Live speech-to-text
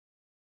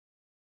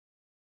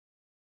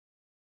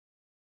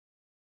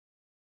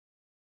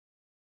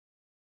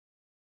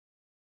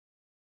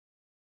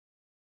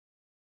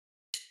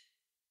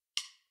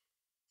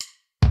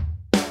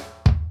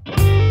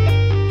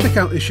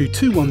out issue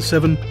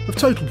 217 of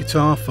Total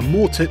Guitar for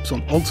more tips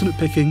on alternate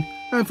picking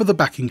and for the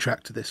backing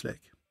track to this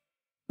lick.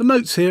 The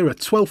notes here are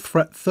 12th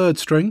fret 3rd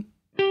string,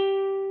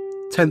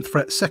 10th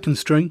fret 2nd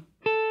string,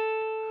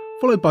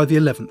 followed by the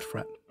 11th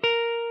fret.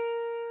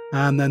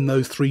 And then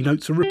those 3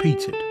 notes are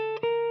repeated.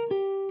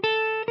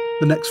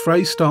 The next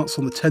phrase starts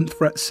on the 10th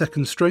fret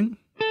 2nd string,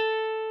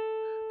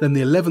 then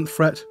the 11th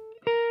fret,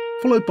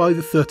 followed by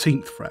the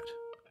 13th fret.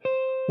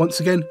 Once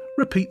again,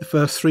 repeat the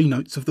first 3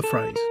 notes of the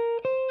phrase.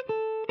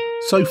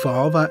 So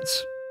far,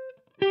 that's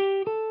the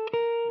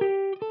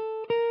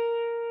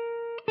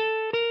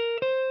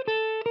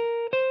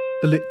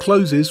lick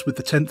closes with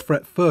the 10th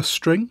fret 1st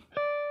string,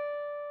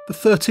 the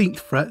 13th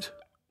fret,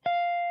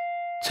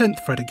 10th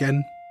fret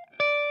again,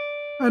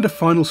 and a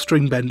final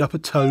string bend up a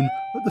tone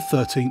at the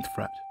 13th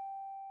fret.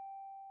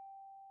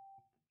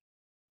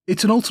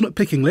 It's an alternate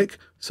picking lick,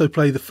 so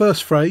play the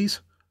first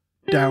phrase,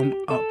 down,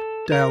 up,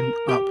 down,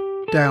 up,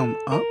 down,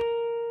 up.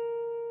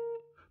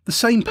 The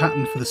same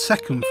pattern for the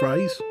second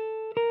phrase,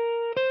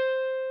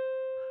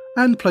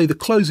 and play the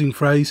closing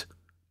phrase,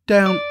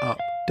 down, up,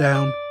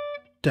 down,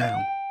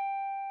 down.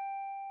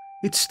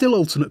 It's still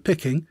alternate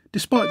picking,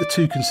 despite the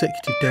 2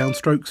 consecutive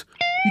downstrokes,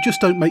 you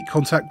just don't make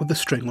contact with the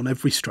string on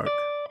every stroke.